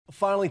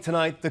Finally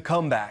tonight, the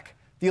comeback.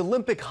 The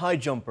Olympic high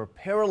jumper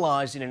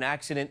paralyzed in an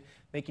accident,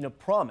 making a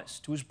promise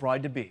to his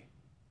bride-to-be.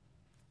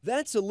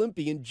 That's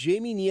Olympian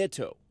Jamie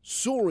Nieto,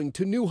 soaring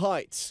to new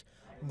heights.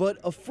 But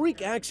a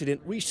freak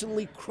accident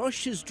recently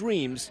crushed his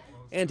dreams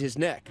and his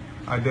neck.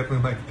 I definitely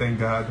like to thank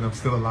God that I'm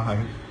still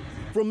alive.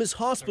 From his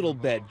hospital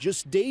bed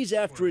just days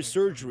after his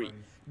surgery,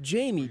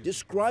 Jamie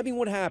describing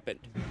what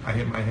happened. I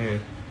hit my head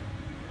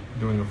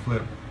doing a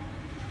flip,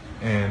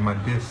 and my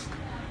disc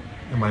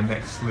in my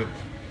neck slipped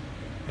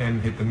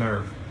and hit the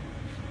nerve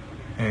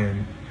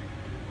and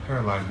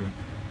paralyzed me.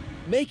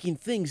 Making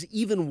things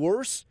even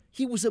worse,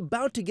 he was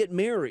about to get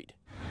married.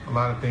 A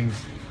lot of things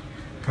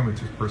come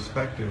into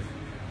perspective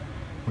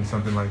when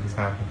something like this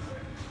happens.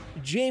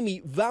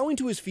 Jamie vowing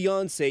to his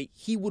fiancée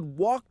he would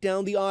walk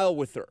down the aisle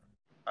with her.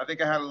 I think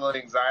I had a little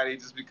anxiety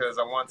just because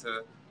I want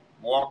to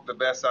walk the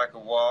best I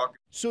could walk.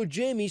 So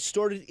Jamie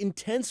started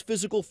intense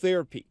physical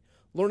therapy,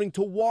 learning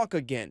to walk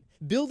again,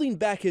 building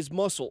back his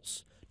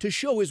muscles to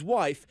show his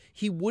wife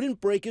he wouldn't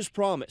break his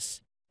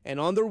promise. And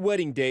on their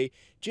wedding day,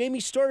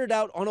 Jamie started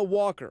out on a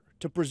walker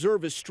to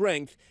preserve his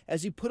strength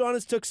as he put on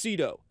his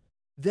tuxedo.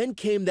 Then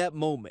came that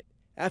moment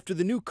after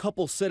the new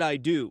couple said "I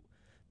do."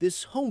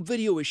 This home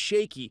video is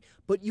shaky,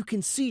 but you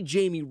can see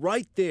Jamie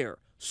right there,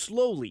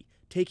 slowly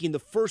taking the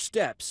first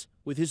steps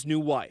with his new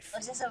wife. It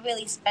was just a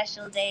really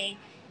special day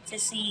to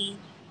see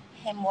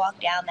him walk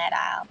down that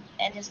aisle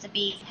and just to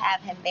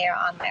have him there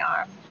on my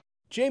arm.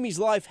 Jamie's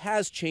life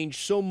has changed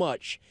so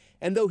much,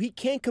 and though he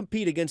can't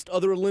compete against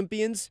other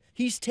Olympians,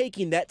 he's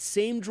taking that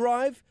same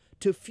drive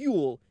to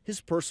fuel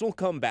his personal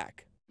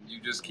comeback. You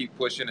just keep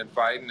pushing and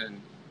fighting,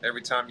 and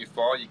every time you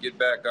fall, you get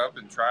back up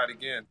and try it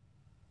again.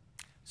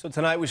 So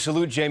tonight we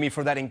salute Jamie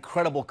for that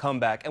incredible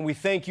comeback, and we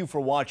thank you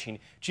for watching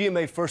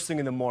GMA First Thing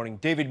in the Morning.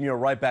 David Muir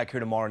right back here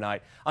tomorrow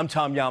night. I'm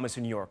Tom Yamas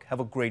in New York. Have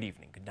a great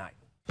evening.